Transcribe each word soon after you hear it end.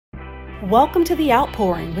Welcome to the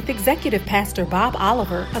Outpouring with Executive Pastor Bob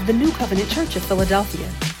Oliver of the New Covenant Church of Philadelphia.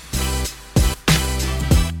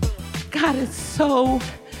 God is so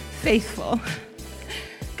faithful.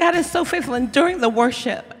 God is so faithful. And during the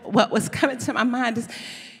worship, what was coming to my mind is,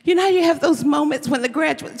 you know, you have those moments when the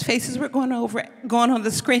graduates' faces were going on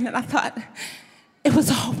the screen, and I thought, it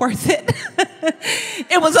was all worth it.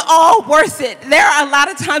 It was all worth it. There are a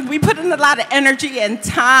lot of times we put in a lot of energy and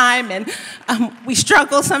time, and we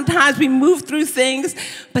struggle sometimes. We move through things,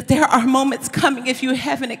 but there are moments coming. If you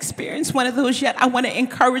haven't experienced one of those yet, I want to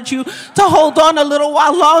encourage you to hold on a little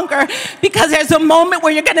while longer, because there's a moment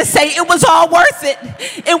where you're going to say, it was all worth it.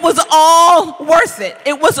 It was all worth it.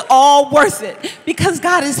 It was all worth it, because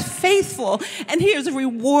God is faithful, and He is a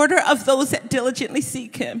rewarder of those that diligently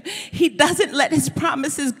seek Him. He doesn't let His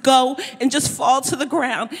promises go and just fall to the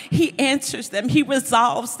ground. He answers them, He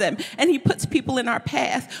resolves them, and He puts people in our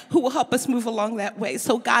path who will help us move along that way.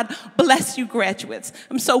 So God bless you, graduates.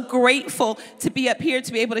 I'm so grateful to be up here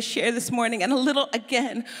to be able to share this morning, and a little,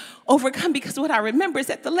 again, overcome, because what I remember is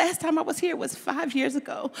that the last time I was here was 5 years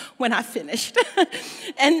ago when I finished.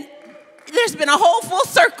 And there's been a whole full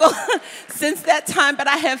circle since that time, but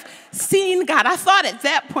I have seen God. I thought at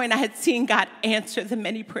that point I had seen God answer the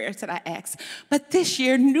many prayers that I asked. But this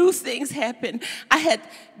year, new things happened. I had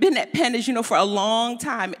been at Penn, as you know, for a long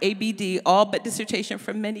time, ABD, all but dissertation,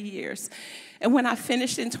 for many years. And when I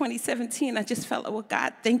finished in 2017, I just felt, oh,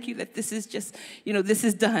 God, thank you that this is just, this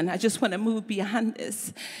is done. I just want to move beyond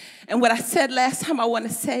this. And what I said last time, I want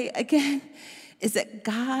to say again, is that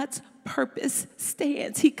God's purpose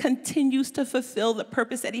stands. He continues to fulfill the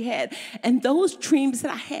purpose that He had. And those dreams that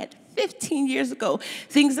I had 15 years ago,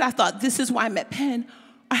 things that I thought, this is why I'm at Penn,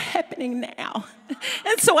 are happening now.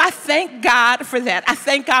 And so I thank God for that. I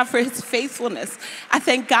thank God for His faithfulness. I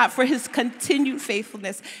thank God for His continued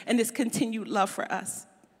faithfulness and His continued love for us.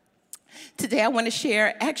 Today I want to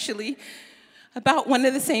share, actually, about one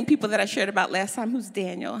of the same people that I shared about last time, who's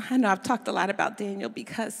Daniel. I know I've talked a lot about Daniel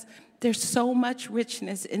because there's so much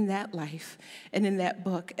richness in that life and in that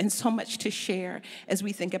book, and so much to share as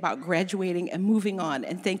we think about graduating and moving on.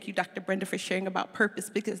 And thank you, Dr. Brenda, for sharing about purpose,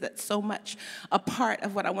 because that's so much a part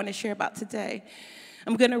of what I want to share about today.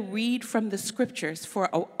 I'm going to read from the scriptures for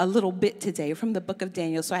a little bit today from the book of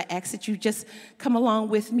Daniel. So I ask that you just come along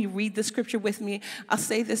with me, read the scripture with me. I'll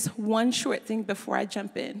say this one short thing before I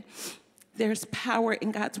jump in. There's power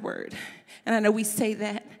in God's word. And I know we say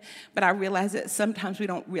that, but I realize that sometimes we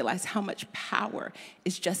don't realize how much power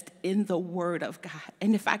is just in the word of God.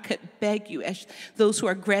 And if I could beg you, as those who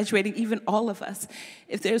are graduating, even all of us,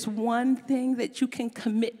 if there's one thing that you can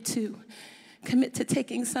commit to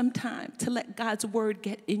taking some time to let God's word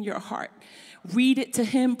get in your heart. Read it to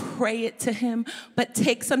Him, pray it to Him, but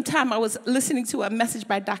take some time. I was listening to a message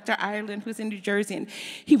by Dr. Ireland, who's in New Jersey, and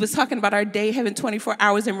he was talking about our day having 24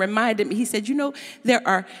 hours and reminded me, he said, there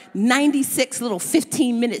are 96 little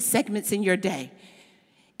 15-minute segments in your day.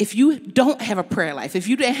 If you don't have a prayer life, if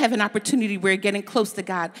you don't have an opportunity where you're getting close to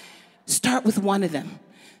God, start with one of them.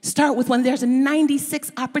 Start with one. There's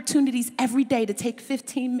 96 opportunities every day to take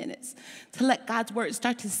 15 minutes to let God's word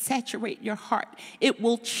start to saturate your heart. It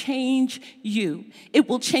will change you. It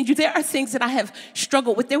will change you. There are things that I have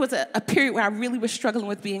struggled with. There was a period where I really was struggling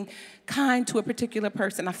with being kind to a particular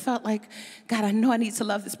person. I felt like, God, I know I need to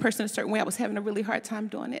love this person a certain way. I was having a really hard time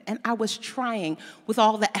doing it. And I was trying with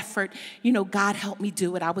all the effort. God, help me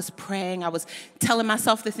do it. I was praying. I was telling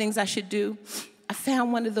myself the things I should do. I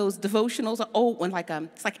found one of those devotionals, an old one,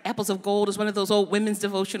 it's like Apples of Gold. It's one of those old women's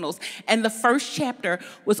devotionals. And the first chapter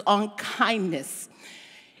was on kindness.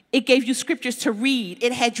 It gave you scriptures to read.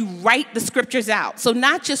 It had you write the scriptures out. So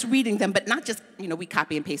not just reading them, but not just, we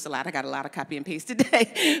copy and paste a lot. I got a lot of copy and paste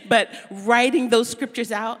today. But writing those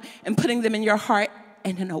scriptures out and putting them in your heart.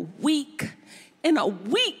 And in a week,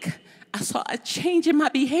 I saw a change in my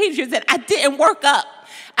behavior that I didn't work up.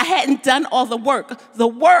 I hadn't done all the work. The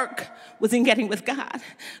work was in getting with God.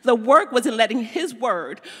 The work was in letting His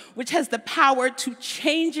word, which has the power to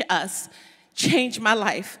change us, change my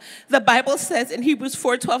life. The Bible says in Hebrews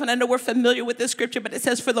 4:12, and I know we're familiar with this scripture, but it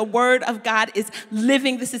says, for the word of God is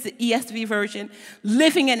living, this is the ESV version,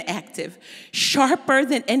 living and active, sharper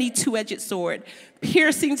than any two-edged sword,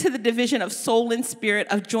 piercing to the division of soul and spirit,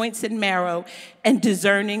 of joints and marrow, and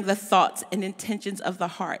discerning the thoughts and intentions of the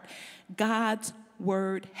heart. God's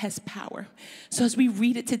word has power. So as we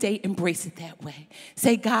read it today, embrace it that way.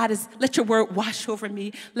 Say, God, let your word wash over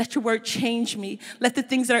me. Let your word change me. Let the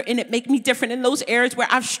things that are in it make me different. In those areas where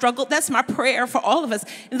I've struggled, that's my prayer for all of us.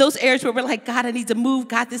 In those areas where we're like, God, I need to move.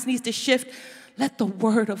 God, this needs to shift. Let the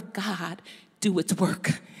word of God do its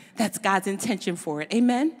work. That's God's intention for it.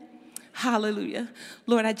 Amen? Hallelujah.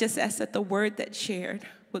 Lord, I just ask that the word that's shared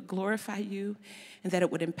would glorify you and that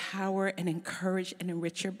it would empower and encourage and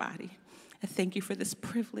enrich your body. I thank you for this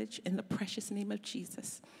privilege in the precious name of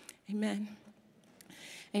Jesus. Amen.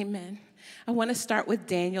 Amen. I want to start with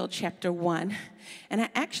Daniel chapter 1. And I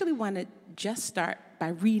actually want to just start by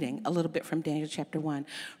reading a little bit from Daniel chapter 1.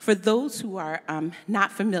 For those who are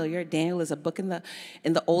not familiar, Daniel is a book in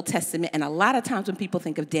the Old Testament, and a lot of times when people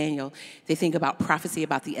think of Daniel, they think about prophecy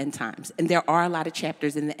about the end times. And there are a lot of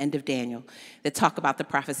chapters in the end of Daniel that talk about the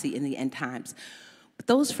prophecy in the end times. But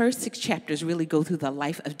those first 6 chapters really go through the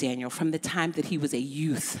life of Daniel from the time that he was a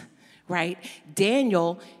youth, right?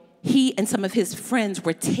 Daniel, he and some of his friends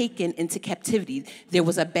were taken into captivity. There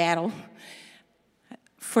was a battle.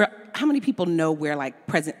 For how many people know where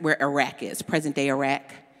Iraq is, present-day Iraq?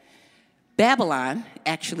 Babylon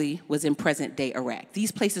actually was in present-day Iraq.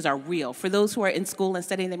 These places are real. For those who are in school and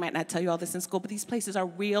studying, they might not tell you all this in school, but these places are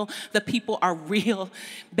real. The people are real.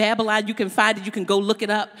 Babylon, you can find it. You can go look it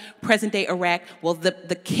up. Present-day Iraq. Well,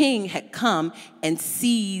 the king had come and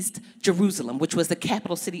seized Jerusalem, which was the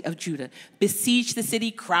capital city of Judah, besieged the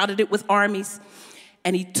city, crowded it with armies,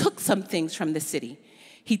 and he took some things from the city.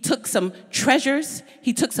 He took some treasures,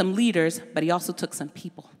 he took some leaders, but he also took some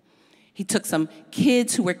people. He took some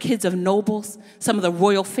kids who were kids of nobles, some of the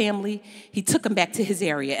royal family. He took them back to his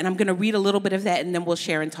area. And I'm going to read a little bit of that, and then we'll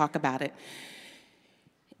share and talk about it.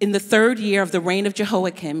 In the 3rd year of the reign of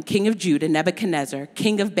Jehoiakim, king of Judah, Nebuchadnezzar,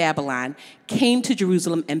 king of Babylon, came to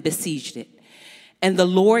Jerusalem and besieged it. And the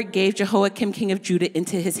Lord gave Jehoiakim, king of Judah,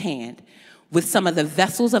 into his hand with some of the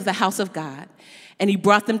vessels of the house of God. And he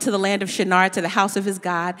brought them to the land of Shinar, to the house of his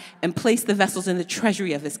God, and placed the vessels in the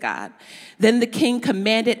treasury of his God. Then the king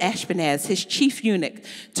commanded Ashpenaz, his chief eunuch,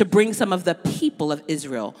 to bring some of the people of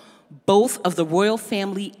Israel, both of the royal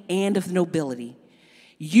family and of the nobility,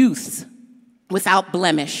 youths without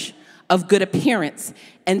blemish, of good appearance,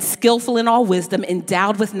 and skillful in all wisdom,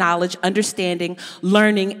 endowed with knowledge, understanding,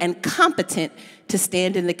 learning, and competent to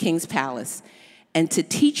stand in the king's palace, and to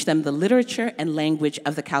teach them the literature and language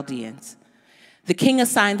of the Chaldeans. The king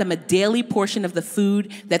assigned them a daily portion of the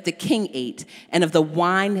food that the king ate and of the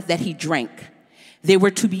wine that he drank. They were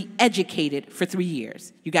to be educated for 3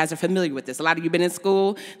 years. You guys are familiar with this. A lot of you have been in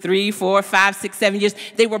school 3, 4, 5, 6, 7 years.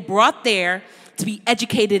 They were brought there to be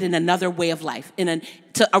educated in another way of life,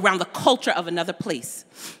 around the culture of another place.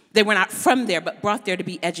 They were not from there, but brought there to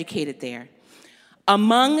be educated there.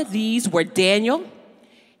 Among these were Daniel,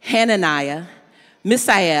 Hananiah,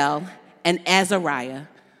 Mishael, and Azariah,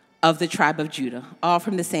 of the tribe of Judah, all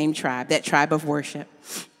from the same tribe, that tribe of worship.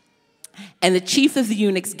 And the chief of the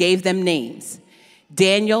eunuchs gave them names.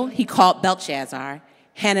 Daniel, he called Belshazzar.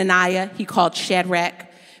 Hananiah, he called Shadrach.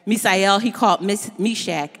 Mishael, he called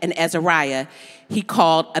Meshach. And Azariah, he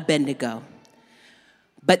called Abednego.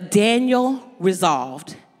 But Daniel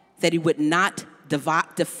resolved that he would not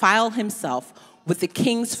defile himself with the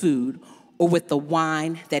king's food or with the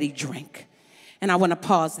wine that he drank. And I want to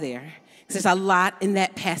pause there. There's a lot in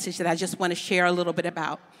that passage that I just want to share a little bit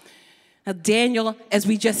about. Now, Daniel, as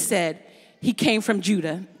we just said, he came from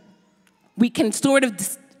Judah. We can sort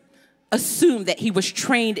of assume that he was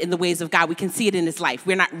trained in the ways of God. We can see it in his life.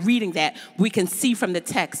 We're not reading that. We can see from the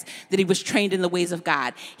text that he was trained in the ways of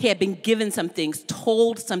God. He had been given some things,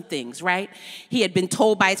 told some things, right? He had been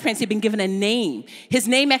told by his parents. He had been given a name. His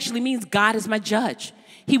name actually means God is my judge.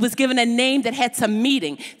 He was given a name that had some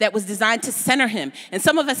meaning that was designed to center him. And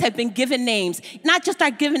some of us have been given names, not just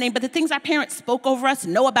our given name, but the things our parents spoke over us,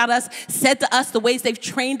 know about us, said to us, the ways they've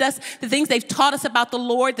trained us, the things they've taught us about the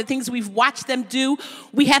Lord, the things we've watched them do.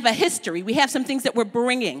 We have a history. We have some things that we're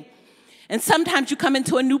bringing. And sometimes you come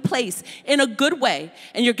into a new place in a good way,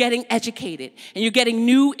 and you're getting educated, and you're getting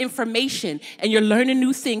new information, and you're learning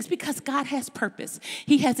new things because God has purpose.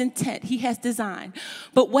 He has intent. He has design.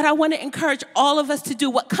 But what I want to encourage all of us to do,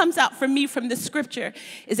 what comes out for me from this scripture,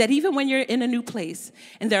 is that even when you're in a new place,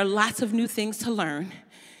 and there are lots of new things to learn,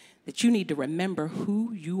 that you need to remember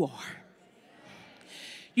who you are.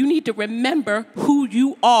 You need to remember who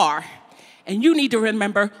you are, and you need to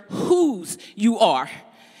remember whose you are.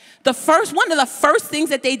 One of the first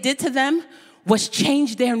things that they did to them was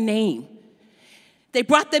change their name. They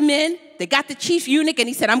brought them in, they got the chief eunuch, and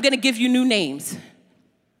he said, I'm going to give you new names.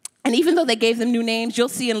 And even though they gave them new names, you'll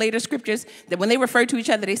see in later scriptures that when they referred to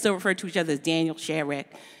each other, they still referred to each other as Daniel, Shadrach,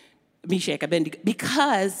 Meshach, Abednego,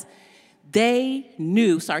 because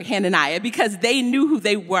Hananiah, because they knew who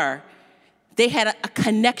they were. They had a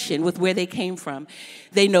connection with where they came from.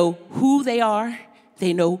 They know who they are.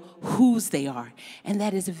 They know whose they are. And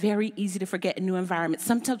that is very easy to forget in new environments.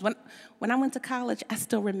 Sometimes when I went to college, I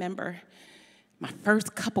still remember my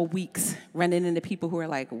first couple weeks running into people who are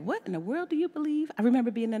like, what in the world do you believe? I remember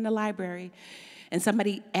being in the library and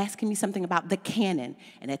somebody asking me something about the canon.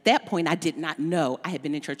 And at that point, I did not know. I had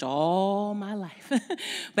been in church all my life,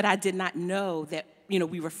 but I did not know that,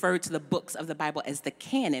 we referred to the books of the Bible as the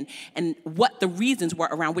canon and what the reasons were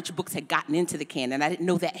around which books had gotten into the canon. I didn't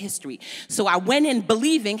know that history. So I went in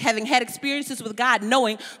believing, having had experiences with God,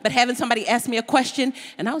 knowing, but having somebody ask me a question,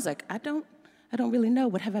 and I was like, I don't really know.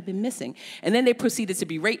 What have I been missing? And then they proceeded to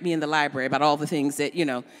berate me in the library about all the things that,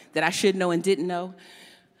 that I should know and didn't know.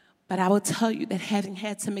 But I will tell you that having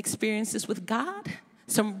had some experiences with God,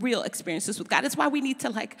 some real experiences with God, it's why we need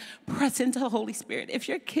to press into the Holy Spirit. If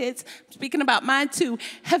your kids, speaking about mine too,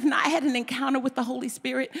 have not had an encounter with the Holy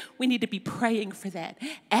Spirit, we need to be praying for that,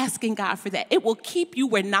 asking God for that. It will keep you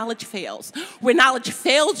where knowledge fails. Where knowledge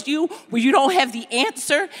fails you, where you don't have the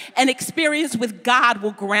answer, and experience with God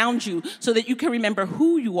will ground you so that you can remember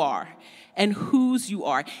who you are and whose you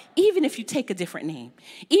are, even if you take a different name,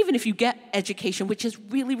 even if you get education, which is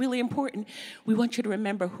really, really important. We want you to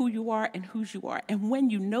remember who you are and whose you are. And when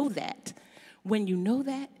you know that,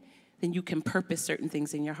 then you can purpose certain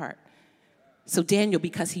things in your heart. So Daniel,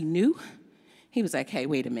 because he knew, he was like, hey,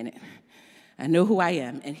 wait a minute. I know who I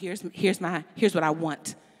am, and here's what I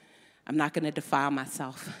want. I'm not going to defile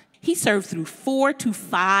myself. He served through 4 to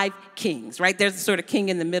 5 kings, right? There's a sort of king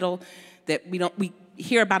in the middle that we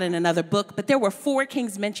hear about in another book, but there were 4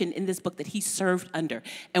 kings mentioned in this book that he served under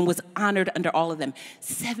and was honored under all of them.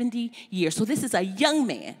 70 years. So this is a young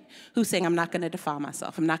man who's saying, I'm not going to defile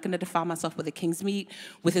myself. I'm not going to defile myself with the king's meat,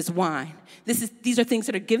 with his wine. These are things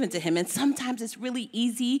that are given to him. And sometimes it's really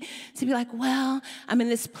easy to be like, well, I'm in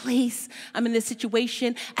this place. I'm in this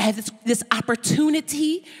situation. I have this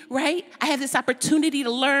opportunity, right? I have this opportunity to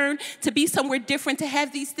learn, to be somewhere different, to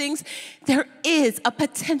have these things. There is a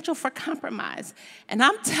potential for compromise. And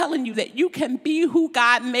I'm telling you that you can be who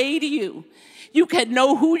God made you. You can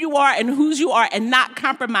know who you are and whose you are and not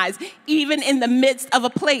compromise, even in the midst of a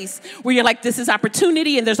place where you're like, this is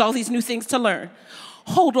opportunity and there's all these new things to learn.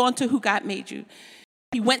 Hold on to who God made you.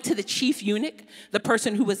 He went to the chief eunuch, the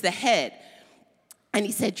person who was the head, and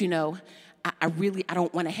he said, I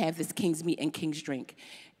don't want to have this king's meat and king's drink.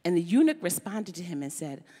 And the eunuch responded to him and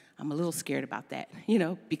said, I'm a little scared about that,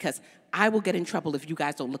 because I will get in trouble if you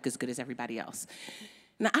guys don't look as good as everybody else.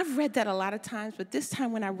 Now, I've read that a lot of times, but this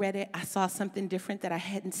time when I read it, I saw something different that I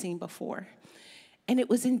hadn't seen before. And it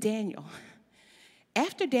was in Daniel.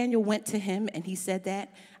 After Daniel went to him and he said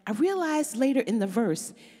that, I realized later in the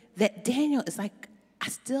verse that Daniel is like, I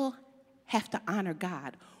still have to honor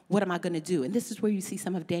God. What am I going to do? And this is where you see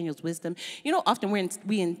some of Daniel's wisdom. Often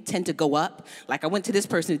we intend to go up. Like, I went to this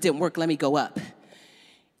person, it didn't work, let me go up.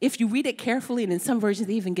 If you read it carefully, and in some versions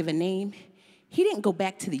they even give a name, he didn't go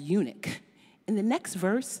back to the eunuch. In the next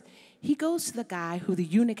verse, he goes to the guy who the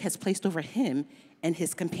eunuch has placed over him and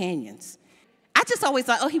his companions. I just always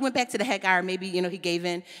thought, he went back to the head guy, or maybe, he gave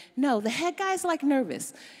in. No, the head guy's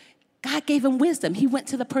nervous. God gave him wisdom. He went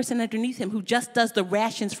to the person underneath him who just does the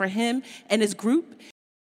rations for him and his group.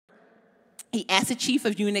 He asked the chief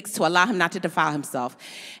of eunuchs to allow him not to defile himself.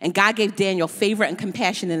 And God gave Daniel favor and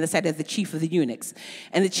compassion in the sight of the chief of the eunuchs.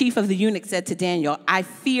 And the chief of the eunuchs said to Daniel, I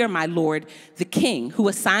fear my lord, the king, who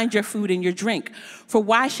assigned your food and your drink. For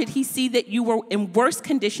why should he see that you were in worse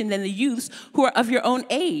condition than the youths who are of your own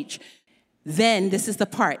age? Then, this is the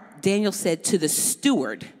part, Daniel said to the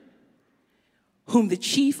steward, whom the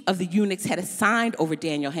chief of the eunuchs had assigned over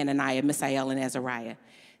Daniel, Hananiah, Mishael, and Azariah,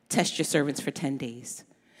 test your servants for 10 days.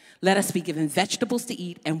 Let us be given vegetables to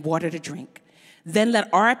eat and water to drink. Then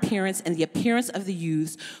let our appearance and the appearance of the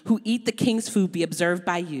youths who eat the king's food be observed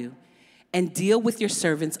by you, and deal with your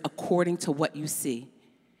servants according to what you see.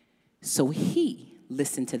 So he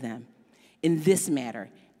listened to them in this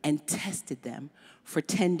matter and tested them for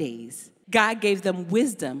 10 days. God gave them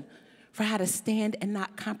wisdom for how to stand and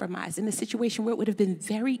not compromise in a situation where it would have been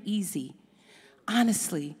very easy.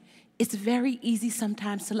 Honestly, it's very easy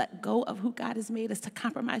sometimes to let go of who God has made us, to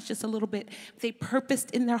compromise just a little bit. They purposed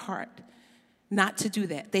in their heart not to do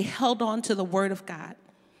that. They held on to the word of God.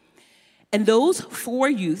 And those 4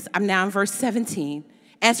 youths, I'm now in verse 17,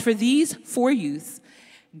 as for these 4 youths,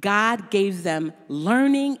 God gave them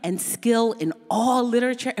learning and skill in all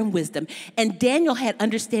literature and wisdom. And Daniel had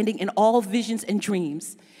understanding in all visions and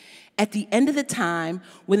dreams. At the end of the time,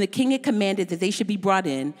 when the king had commanded that they should be brought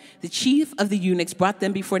in, the chief of the eunuchs brought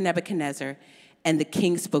them before Nebuchadnezzar, and the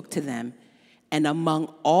king spoke to them. And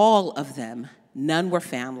among all of them, none were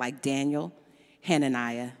found like Daniel,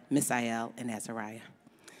 Hananiah, Mishael, and Azariah.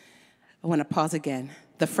 I want to pause again.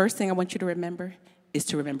 The first thing I want you to remember is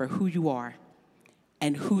to remember who you are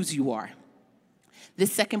and whose you are.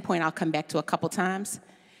 This second point I'll come back to a couple times.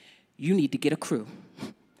 You need to get a crew.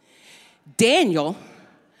 Daniel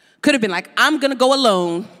could have been like, I'm going to go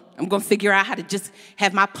alone. I'm going to figure out how to just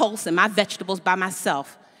have my pulse and my vegetables by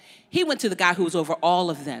myself. He went to the guy who was over all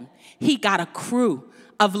of them. He got a crew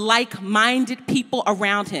of like-minded people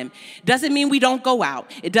around him. Doesn't mean we don't go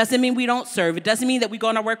out. It doesn't mean we don't serve. It doesn't mean that we go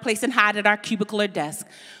in our workplace and hide at our cubicle or desk.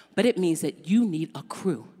 But it means that you need a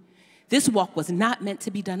crew. This walk was not meant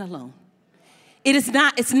to be done alone. It's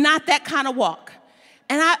not that kind of walk.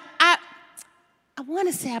 And I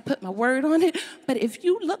want to say I put my word on it, but if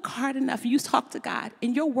you look hard enough, you talk to God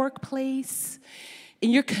in your workplace,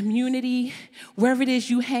 in your community, wherever it is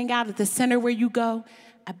you hang out, at the center where you go,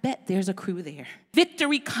 I bet there's a crew there.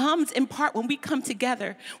 Victory comes in part when we come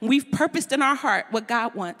together, when we've purposed in our heart what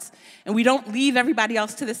God wants, and we don't leave everybody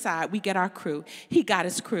else to the side. We get our crew. He got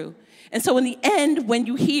his crew. And so in the end, when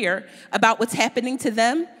you hear about what's happening to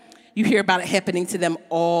them, you hear about it happening to them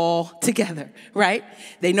all together, right?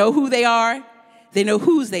 They know who they are, they know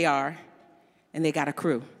whose they are, and they got a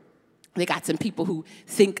crew. They got some people who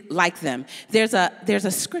think like them. There's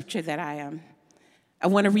a scripture that I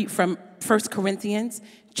want to read from 1 Corinthians,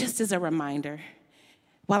 just as a reminder.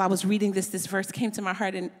 While I was reading this verse came to my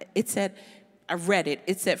heart, and it said, I read it.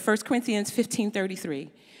 It said, 1 Corinthians 15:33,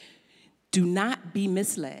 do not be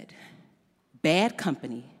misled. Bad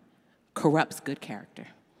company corrupts good character.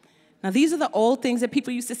 Now, these are the old things that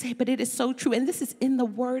people used to say, but it is so true. And this is in the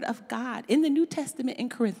Word of God, in the New Testament in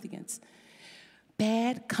Corinthians.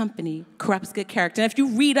 Bad company corrupts good character. And if you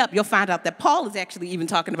read up, you'll find out that Paul is actually even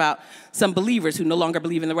talking about some believers who no longer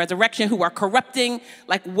believe in the resurrection, who are corrupting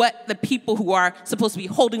like what the people who are supposed to be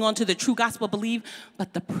holding on to the true gospel believe.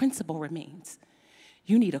 But the principle remains.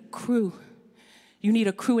 You need a crew. You need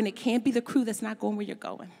a crew, and it can't be the crew that's not going where you're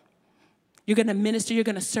going. You're going to minister, you're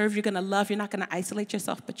going to serve, you're going to love, you're not going to isolate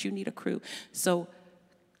yourself, but you need a crew. So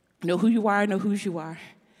know who you are, know whose you are.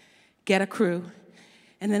 Get a crew.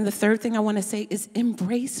 And then the third thing I want to say is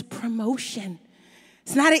embrace promotion.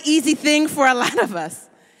 It's not an easy thing for a lot of us.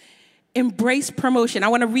 Embrace promotion. I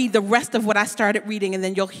want to read the rest of what I started reading, and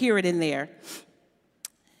then you'll hear it in there.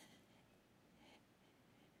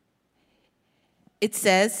 It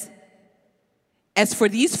says, as for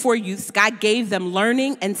these 4 youths, God gave them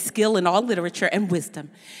learning and skill in all literature and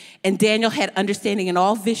wisdom. And Daniel had understanding in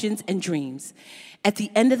all visions and dreams. At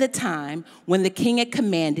the end of the time, when the king had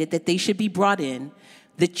commanded that they should be brought in,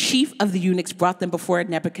 the chief of the eunuchs brought them before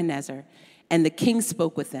Nebuchadnezzar. And the king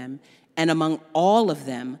spoke with them. And among all of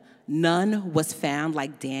them, none was found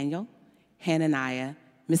like Daniel, Hananiah,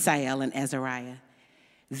 Mishael, and Azariah.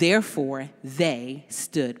 Therefore, they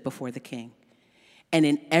stood before the king. And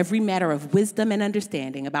in every matter of wisdom and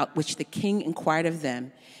understanding about which the king inquired of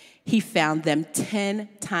them, he found them 10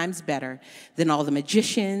 times better than all the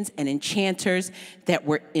magicians and enchanters that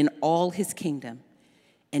were in all his kingdom.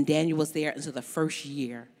 And Daniel was there until the first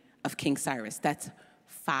year of King Cyrus. That's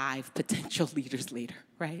 5 potential leaders later,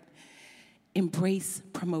 right? Embrace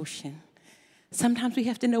promotion. Sometimes we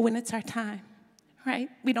have to know when it's our time, right?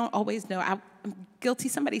 We don't always know. I'm guilty.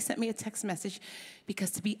 Somebody sent me a text message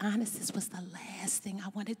because, to be honest, this was the last thing I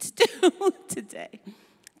wanted to do today.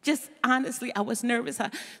 Just honestly, I was nervous. I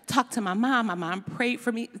talked to my mom. My mom prayed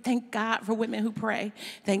for me. Thank God for women who pray.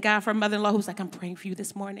 Thank God for a mother-in-law who's like, I'm praying for you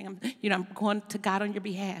this morning. I'm going to God on your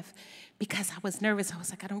behalf, because I was nervous. I was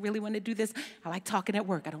like, I don't really want to do this. I like talking at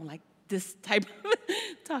work. I don't like this type of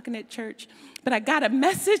talking at church. But I got a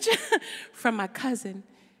message from my cousin,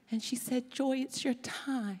 and she said, Joy, it's your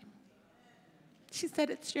time. She said,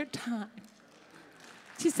 it's your time.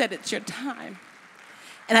 She said, it's your time.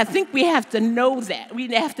 And I think we have to know that. We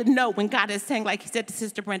have to know when God is saying, like he said to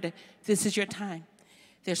Sister Brenda, this is your time.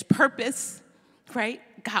 There's purpose, right?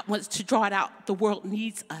 God wants to draw it out. The world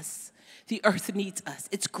needs us. The earth needs us.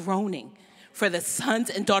 It's groaning for the sons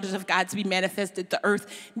and daughters of God to be manifested. The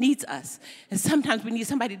earth needs us. And sometimes we need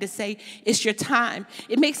somebody to say, it's your time.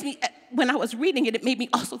 It makes me, when I was reading it, it made me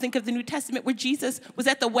also think of the New Testament where Jesus was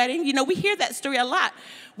at the wedding. You know, we hear that story a lot,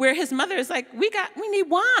 where his mother is like, we need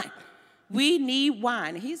wine. We need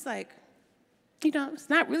wine. And he's like, it's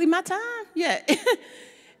not really my time yet.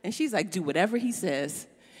 And she's like, do whatever he says.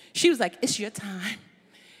 She was like, it's your time.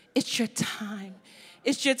 It's your time.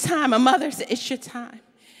 It's your time. A mother said, it's your time.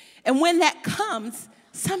 And when that comes,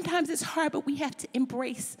 sometimes it's hard, but we have to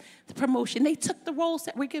embrace the promotion. They took the roles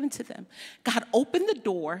that were given to them. God opened the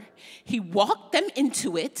door. He walked them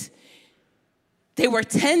into it. They were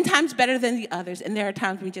 10 times better than the others. And there are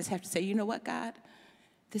times we just have to say, you know what, God?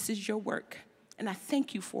 This is your work, and I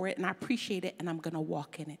thank you for it, and I appreciate it, and I'm going to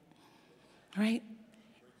walk in it, right?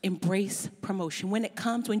 Embrace promotion. When it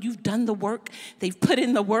comes, when you've done the work, they've put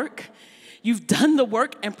in the work, You've done the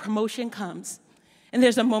work and promotion comes. And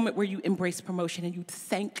there's a moment where you embrace promotion and you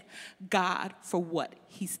thank God for what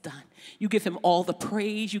he's done. You give him all the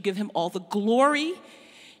praise. You give him all the glory.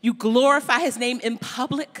 You glorify his name in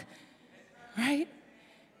public, right?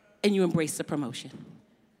 And you embrace the promotion.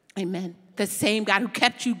 Amen. The same God who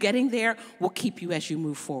kept you getting there will keep you as you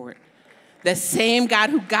move forward. The same God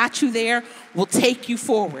who got you there will take you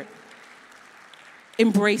forward.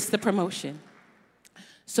 Embrace the promotion.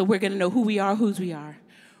 So we're going to know who we are, whose we are.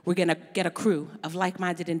 We're going to get a crew of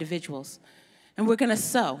like-minded individuals. And we're going to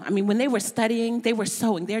sow. I mean, when they were studying, they were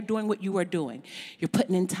sowing. They're doing what you are doing. You're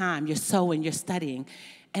putting in time. You're sowing. You're studying.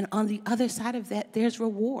 And on the other side of that, there's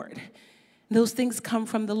reward. Those things come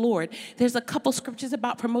from the Lord. There's a couple scriptures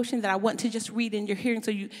about promotion that I want to just read in your hearing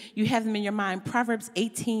so you have them in your mind. Proverbs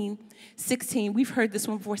 18:16. We've heard this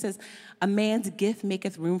one before. It says, a man's gift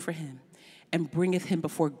maketh room for him and bringeth him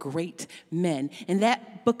before great men. In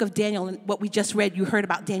that book of Daniel, and what we just read, you heard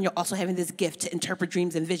about Daniel also having this gift to interpret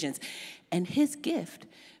dreams and visions. And his gift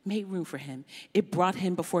made room for him. It brought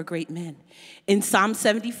him before great men. In Psalm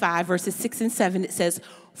 75, verses 6 and 7, it says,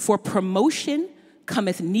 for promotion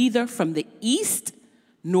cometh neither from the east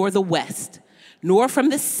nor the west, nor from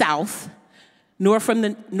the south, nor from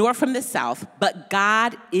the south, but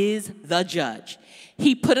God is the judge.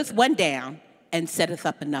 He putteth one down and setteth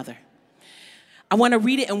up another. I want to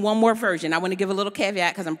read it in one more version. I want to give a little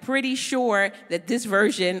caveat because I'm pretty sure that this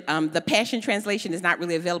version, the Passion Translation, is not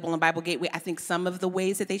really available on Bible Gateway. I think some of the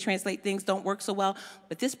ways that they translate things don't work so well,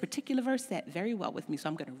 but this particular verse sat very well with me, so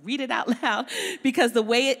I'm going to read it out loud because the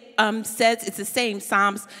way it says, it's the same,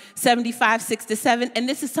 Psalms 75, 6-7, and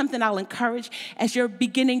this is something I'll encourage as you're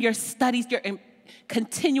beginning your studies, you're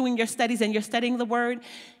continuing your studies and you're studying the Word.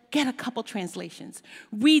 Get a couple translations.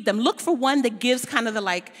 Read them. Look for one that gives kind of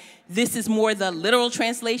the this is more the literal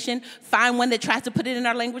translation. Find one that tries to put it in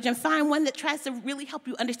our language and find one that tries to really help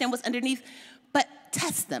you understand what's underneath. But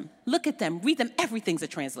test them. Look at them. Read them. Everything's a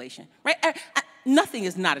translation, right? Nothing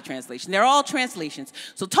is not a translation. They're all translations.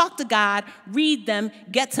 So talk to God, read them,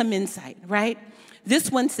 get some insight, right?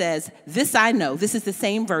 This one says, this I know. This is the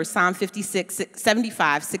same verse, Psalm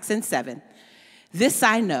 75, 6 and 7. This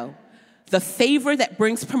I know. The favor that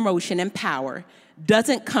brings promotion and power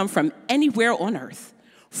doesn't come from anywhere on earth,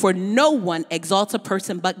 for no one exalts a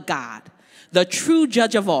person but God, the true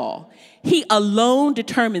judge of all. He alone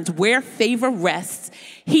determines where favor rests.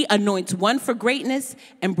 He anoints one for greatness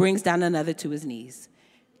and brings down another to his knees.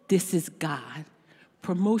 This is God.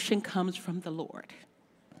 Promotion comes from the Lord.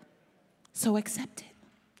 So accept it.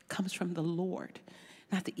 It comes from the Lord.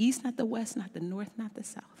 Not the east, not the west, not the north, not the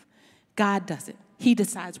south. God does it. He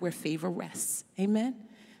decides where favor rests. Amen?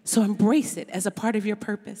 So embrace it as a part of your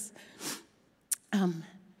purpose.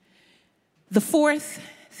 The fourth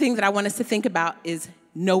thing that I want us to think about is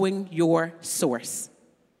knowing your source.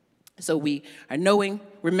 So we are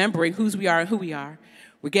remembering whose we are and who we are.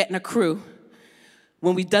 We're getting a crew.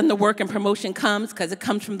 When we've done the work and promotion comes, because it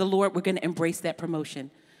comes from the Lord, we're going to embrace that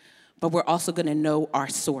promotion. But we're also going to know our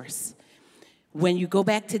source. When you go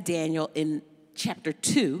back to Daniel in chapter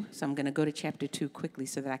 2, so I'm going to go to chapter 2 quickly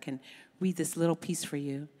so that I can read this little piece for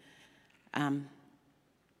you.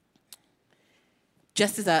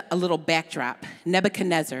 Just as a little backdrop,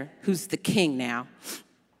 Nebuchadnezzar, who's the king now,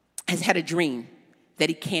 has had a dream that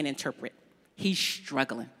he can't interpret. He's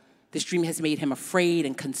struggling. This dream has made him afraid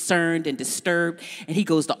and concerned and disturbed, and he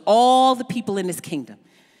goes to all the people in his kingdom,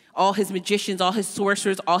 all his magicians, all his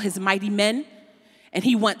sorcerers, all his mighty men, and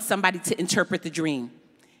he wants somebody to interpret the dream.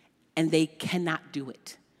 And they cannot do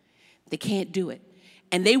it. They can't do it.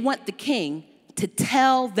 And they want the king to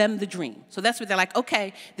tell them the dream. So that's what they're like,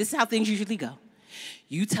 okay, this is how things usually go.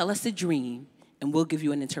 You tell us the dream, and we'll give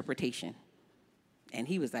you an interpretation. And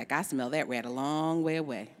he was like, I smell that rat a long way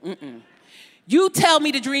away. You tell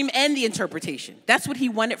me the dream and the interpretation. That's what he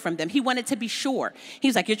wanted from them. He wanted to be sure. He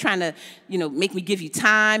was like, you're trying to, make me give you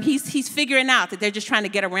time. He's figuring out that they're just trying to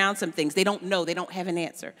get around some things. They don't know. They don't have an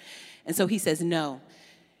answer. And so he says, no.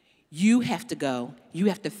 You have to go, you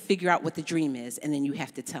have to figure out what the dream is, and then you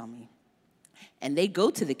have to tell me. And they go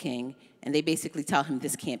to the king, and they basically tell him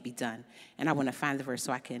this can't be done. And I want to find the verse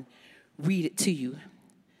so I can read it to you.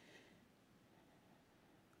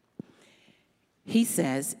 He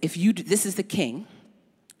says, this is the king,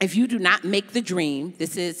 if you do not make the dream,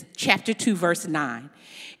 this is chapter 2, verse 9.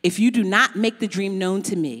 If you do not make the dream known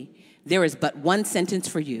to me, there is but one sentence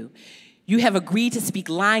for you. You have agreed to speak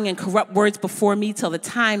lying and corrupt words before me till the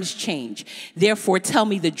times change. Therefore, tell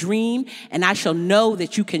me the dream, and I shall know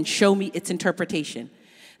that you can show me its interpretation.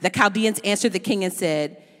 The Chaldeans answered the king and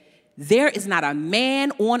said, there is not a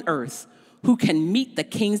man on earth who can meet the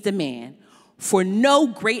king's demand, For no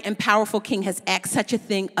great and powerful king has asked such a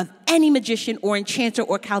thing of any magician or enchanter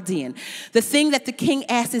or Chaldean. The thing that the king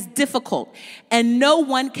asks is difficult, and no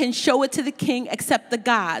one can show it to the king except the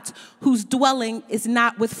gods, whose dwelling is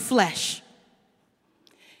not with flesh.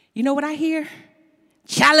 You know what I hear?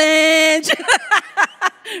 Challenge!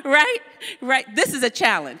 Right? This is a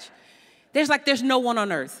challenge. There's no one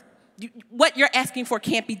on earth. What you're asking for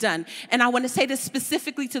can't be done. And I want to say this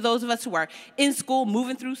specifically to those of us who are in school,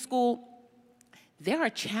 moving through school. There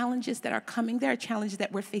are challenges that are coming. There are challenges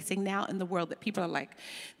that we're facing now in the world that people are like,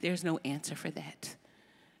 there's no answer for that.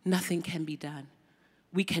 Nothing can be done.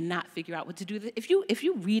 We cannot figure out what to do. If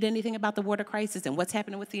you read anything about the water crisis and what's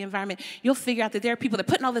happening with the environment, you'll figure out that there are people that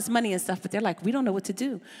are putting all this money and stuff, but they're like, we don't know what to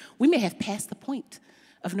do. We may have passed the point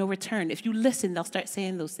of no return. If you listen, they'll start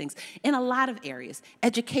saying those things. In a lot of areas,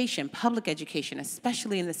 education, public education,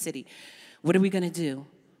 especially in the city, what are we going to do?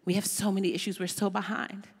 We have so many issues. We're so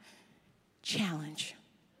behind. Challenge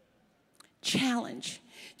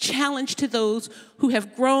to those who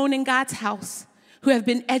have grown in God's house, who have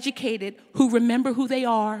been educated, who remember who they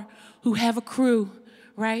are, who have a crew,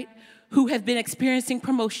 right? Who have been experiencing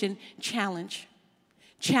promotion. Challenge.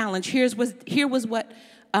 Here was what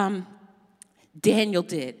Daniel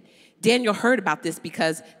did. Daniel heard about this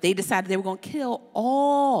because they decided they were going to kill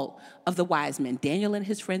all of the wise men, Daniel and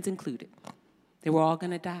his friends included. They were all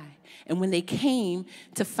going to die. And when they came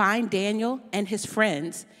to find Daniel and his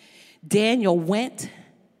friends, Daniel went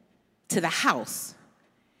to the house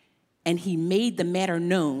and he made the matter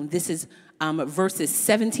known. This is verses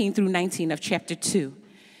 17 through 19 of chapter 2.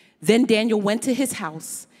 Then Daniel went to his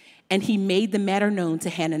house and he made the matter known to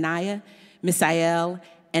Hananiah, Mishael,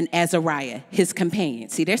 and Azariah, his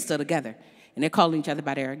companions. See, they're still together and they're calling each other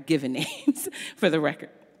by their given names for the record.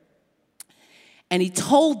 And he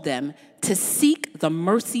told them to seek the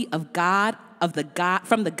mercy of God,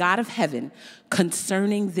 from the God of heaven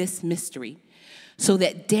concerning this mystery, so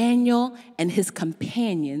that Daniel and his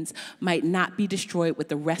companions might not be destroyed with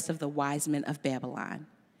the rest of the wise men of Babylon.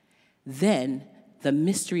 Then the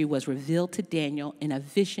mystery was revealed to Daniel in a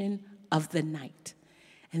vision of the night.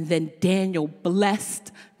 And then Daniel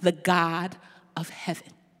blessed the God of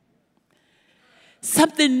heaven.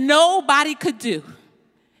 Something nobody could do.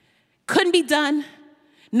 Couldn't be done.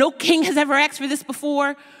 No king has ever asked for this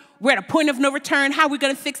before. We're at a point of no return. How are we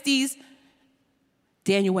going to fix these?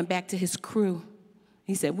 Daniel went back to his crew.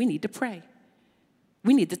 He said, we need to pray.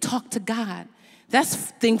 We need to talk to God. That's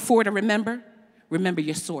thing 4 to remember. Remember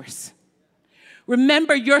your source.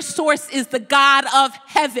 Remember your source is the God of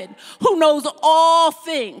heaven who knows all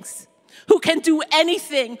things, who can do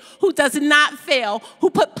anything, who does not fail, who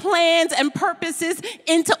put plans and purposes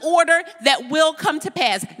into order that will come to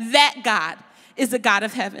pass. That God is the God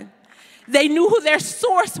of heaven. They knew who their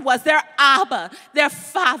source was, their Abba, their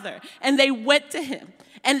Father, and they went to him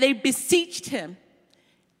and they beseeched him,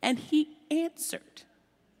 and he answered.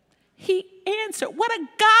 He answered. What a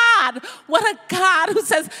God who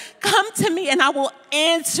says, come to me and I will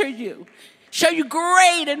answer you. Show you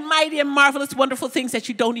great and mighty and marvelous, wonderful things that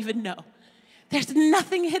you don't even know. There's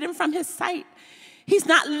nothing hidden from his sight. He's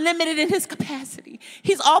not limited in his capacity.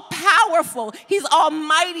 He's all powerful. He's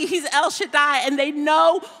almighty. He's El Shaddai. And they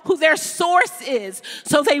know who their source is.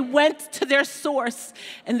 So they went to their source,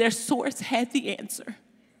 and their source had the answer.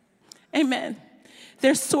 Amen.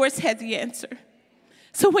 Their source had the answer.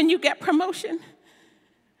 So when you get promotion,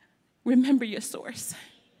 remember your source.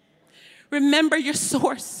 Remember your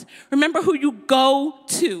source. Remember who you go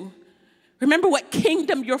to. Remember what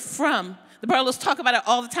kingdom you're from. The Barlows talk about it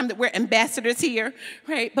all the time that we're ambassadors here,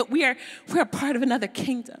 right? But we're a part of another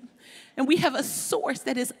kingdom. And we have a source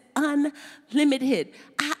that is unlimited.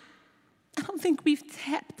 I don't think we've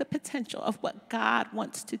tapped the potential of what God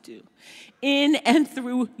wants to do in and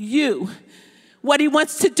through you. What he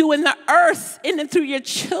wants to do in the earth, in and through your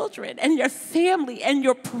children and your family and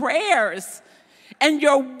your prayers and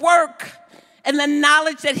your work and the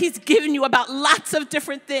knowledge that he's given you about lots of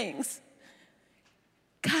different things.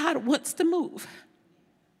 God wants to move.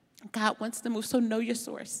 God wants to move, so know your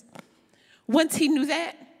source. Once he knew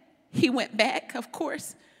that, he went back, of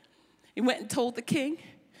course. He went and told the king.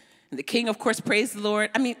 And the king, of course, praised the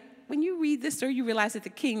Lord. I mean, when you read this story, you realize that the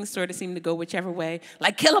kings sort of seem to go whichever way,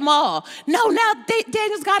 like kill them all. No, now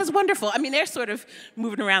Daniel's God is wonderful. I mean, they're sort of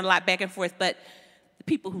moving around a lot back and forth, but the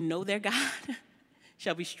people who know their God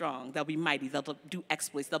shall be strong. They'll be mighty. They'll do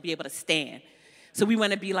exploits. They'll be able to stand. So we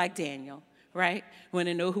want to be like Daniel, right? We want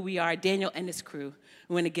to know who we are, Daniel and his crew.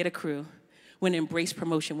 We want to get a crew. We want to embrace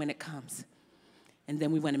promotion when it comes. And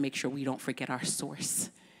then we want to make sure we don't forget our source,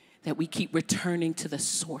 that we keep returning to the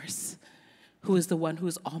source, who is the one who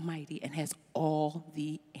is almighty and has all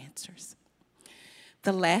the answers.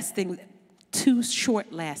 The last thing, two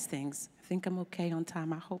short last things. I think I'm okay on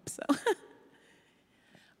time, I hope so.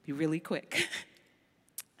 Be really quick.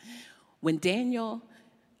 When Daniel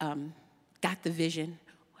got the vision,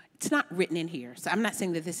 it's not written in here, so I'm not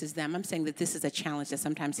saying that this is them. I'm saying that this is a challenge that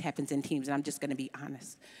sometimes happens in teams, and I'm just going to be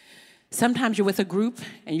honest. Sometimes you're with a group,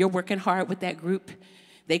 and you're working hard with that group.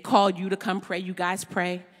 They call you to come pray. You guys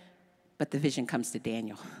pray, but the vision comes to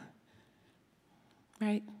Daniel,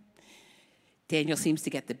 right? Daniel seems to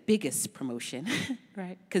get the biggest promotion,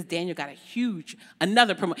 right? Because Daniel got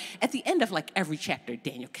another promotion. At the end of like every chapter,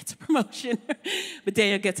 Daniel gets a promotion, but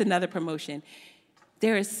Daniel gets another promotion.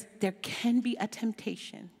 There can be a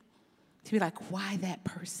temptation to be like, why that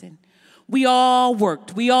person? We all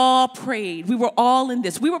worked, we all prayed, we were all in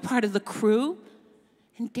this. We were part of the crew,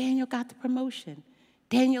 and Daniel got the promotion.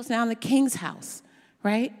 Daniel's now in the king's house,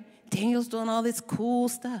 right? Daniel's doing all this cool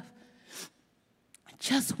stuff.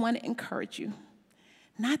 Just want to encourage you.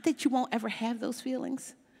 Not that you won't ever have those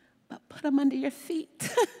feelings, but put them under your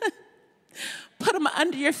feet. Put them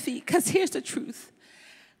under your feet, because here's the truth.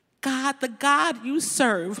 God, the God you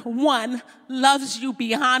serve, one, loves you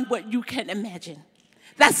beyond what you can imagine.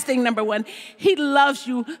 That's thing number one. He loves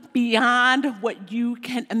you beyond what you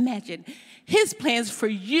can imagine. His plans for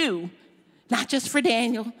you, not just for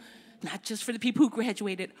Daniel, not just for the people who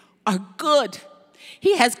graduated, are good.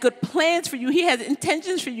 He has good plans for you. He has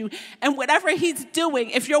intentions for you. And whatever he's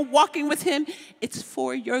doing, if you're walking with him, it's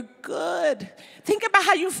for your good. Think about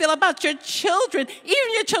how you feel about your children,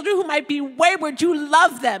 even your children who might be wayward. You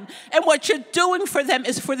love them. And what you're doing for them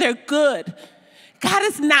is for their good. God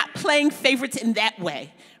is not playing favorites in that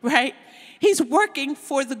way, right? He's working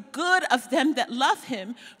for the good of them that love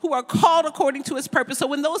him, who are called according to his purpose. So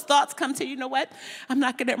when those thoughts come to you, you know what? I'm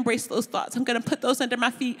not going to embrace those thoughts. I'm going to put those under my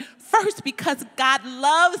feet. First, because God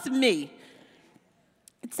loves me.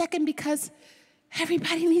 And second, because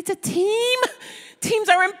everybody needs a team. Teams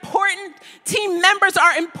are important. Team members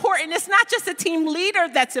are important. It's not just a team leader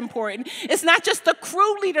that's important. It's not just the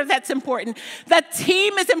crew leader that's important. The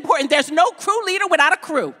team is important. There's no crew leader without a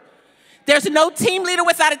crew. There's no team leader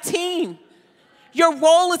without a team. Your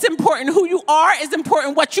role is important. Who you are is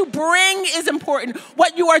important. What you bring is important.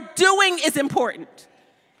 What you are doing is important.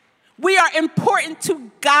 We are important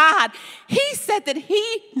to God. He said that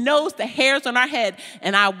he knows the hairs on our head.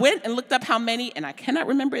 And I went and looked up how many, and I cannot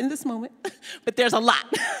remember in this moment, but there's a lot.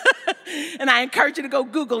 And I encourage you to go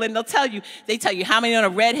Google, and they tell you how many on a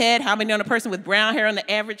red head, how many on a person with brown hair on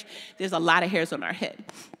the average. There's a lot of hairs on our head.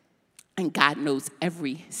 And God knows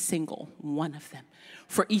every single one of them.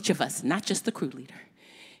 For each of us, not just the crew leader.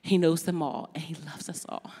 He knows them all, and he loves us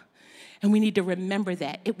all. And we need to remember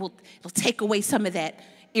that. It'll take away some of that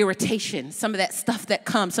irritation, some of that stuff that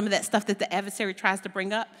comes, some of that stuff that the adversary tries to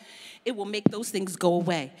bring up. It will make those things go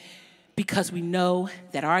away, because we know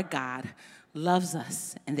that our God loves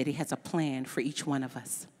us and that he has a plan for each one of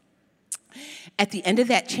us. At the end of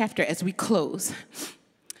that chapter, as we close,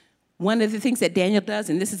 one of the things that Daniel does,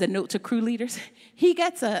 and this is a note to crew leaders, he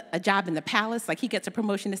gets a job in the palace, like he gets a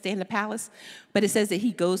promotion to stay in the palace, but it says that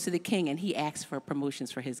he goes to the king and he asks for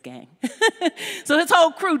promotions for his gang. So his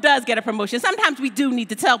whole crew does get a promotion. Sometimes we do need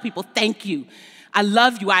to tell people, thank you. I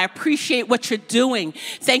love you. I appreciate what you're doing.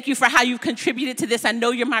 Thank you for how you've contributed to this. I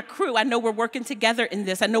know you're my crew. I know we're working together in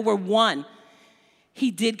this. I know we're one.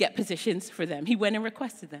 He did get positions for them. He went and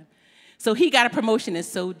requested them. So he got a promotion, and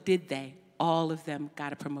so did they. All of them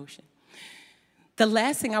got a promotion. The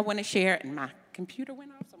last thing I want to share, and my computer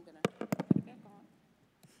went off, so I'm going to put it back on.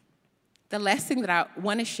 The last thing that I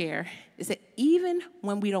want to share is that even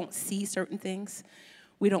when we don't see certain things,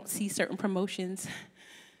 we don't see certain promotions,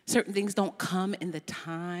 certain things don't come in the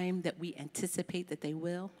time that we anticipate that they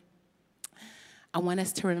will, I want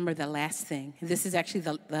us to remember the last thing. This is actually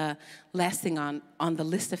the last thing on the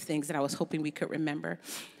list of things that I was hoping we could remember.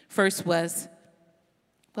 First was,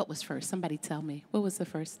 what was first? Somebody tell me. What was the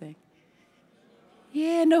first thing?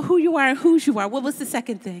 Yeah, know who you are and whose you are. What was the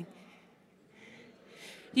second thing?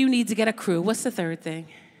 You need to get a crew. What's the third thing?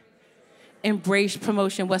 Embrace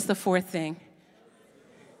promotion. What's the fourth thing?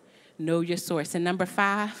 Know your source. And number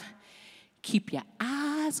 5, keep your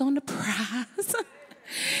eyes on the prize.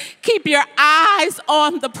 Keep your eyes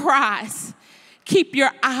on the prize. Keep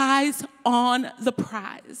your eyes on the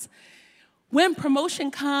prize. When promotion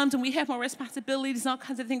comes and we have more responsibilities and all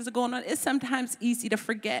kinds of things are going on, it's sometimes easy to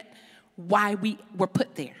forget why we were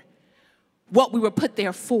put there, what we were put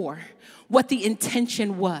there for, what the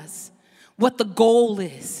intention was, what the goal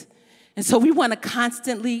is. And so we want to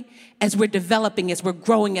constantly, as we're developing, as we're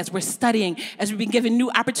growing, as we're studying, as we've been given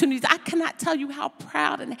new opportunities, I cannot tell you how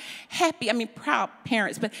proud and happy, proud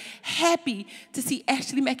parents, but happy to see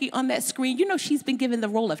Ashley Mackey on that screen. You know, she's been given the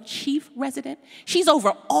role of chief resident. She's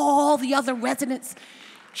over all the other residents.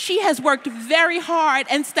 She has worked very hard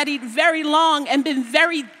and studied very long and been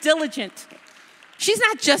very diligent. She's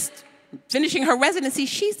not just finishing her residency,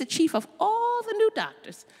 she's the chief of all the new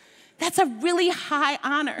doctors. That's a really high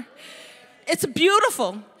honor. It's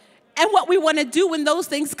beautiful. And what we want to do when those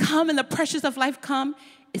things come and the pressures of life come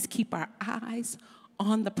is keep our eyes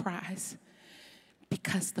on the prize.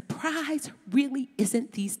 Because the prize really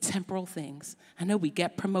isn't these temporal things. I know we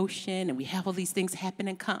get promotion and we have all these things happen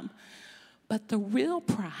and come. But the real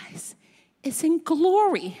prize is in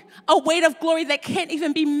glory, a weight of glory that can't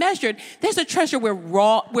even be measured. There's a treasure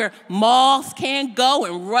where moths can't go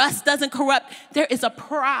and rust doesn't corrupt. There is a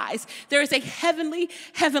prize. There is a heavenly,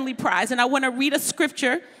 heavenly prize. And I want to read a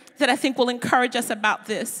scripture that I think will encourage us about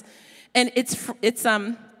this. And it's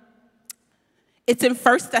in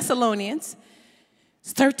 1 Thessalonians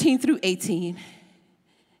 13 through 18.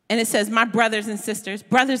 And it says, my brothers and sisters,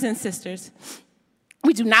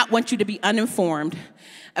 we do not want you to be uninformed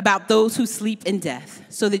about those who sleep in death,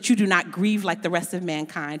 so that you do not grieve like the rest of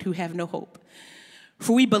mankind who have no hope.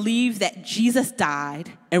 For we believe that Jesus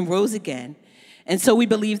died and rose again, and so we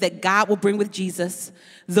believe that God will bring with Jesus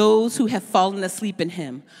those who have fallen asleep in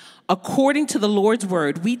him. According to the Lord's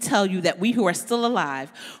word, we tell you that we who are still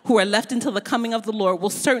alive, who are left until the coming of the Lord, will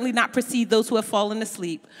certainly not precede those who have fallen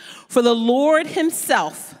asleep. For the Lord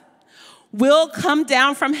himself will come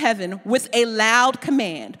down from heaven with a loud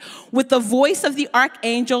command, with the voice of the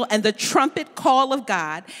archangel and the trumpet call of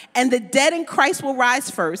God, and the dead in Christ will rise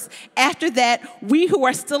first. After that, we who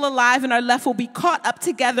are still alive and are left will be caught up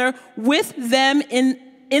together with them in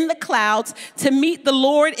the clouds to meet the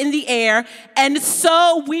Lord in the air, and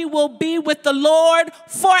so we will be with the Lord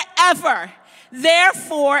forever.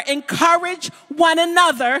 Therefore, encourage one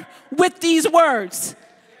another with these words.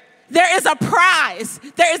 There is a prize.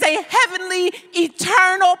 There is a heavenly,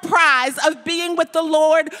 eternal prize of being with the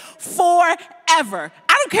Lord forever.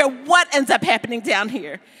 I don't care what ends up happening down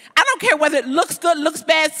here. I don't care whether it looks good, looks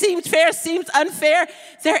bad, seems fair, seems unfair.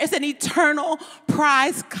 There is an eternal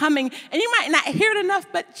prize coming. And you might not hear it enough,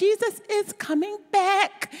 but Jesus is coming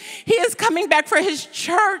back. He is coming back for his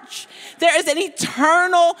church. There is an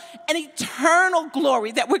eternal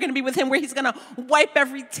glory that we're going to be with him, where he's going to wipe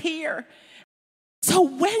every tear. So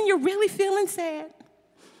when you're really feeling sad,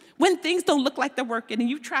 when things don't look like they're working and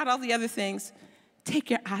you've tried all the other things,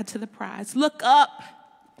 take your eye to the prize. Look up.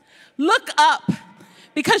 Look up,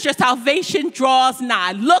 because your salvation draws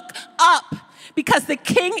nigh. Look up, because the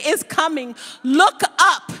King is coming. Look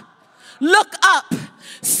up. Look up.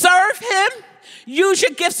 Serve him. Use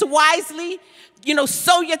your gifts wisely.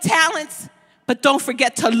 Sow your talents. But don't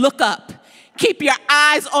forget to look up. Keep your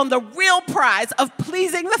eyes on the real prize of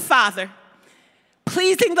pleasing the Father,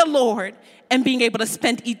 pleasing the Lord, and being able to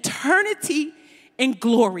spend eternity in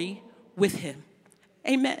glory with him.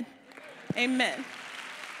 Amen. Amen.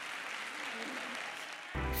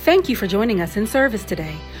 Thank you for joining us in service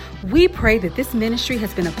today. We pray that this ministry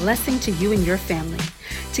has been a blessing to you and your family.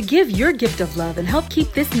 To give your gift of love and help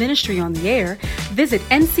keep this ministry on the air, visit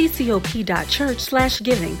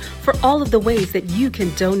nccop.church/giving for all of the ways that you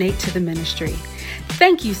can donate to the ministry.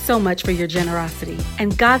 Thank you so much for your generosity,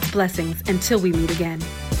 and God's blessings until we meet again.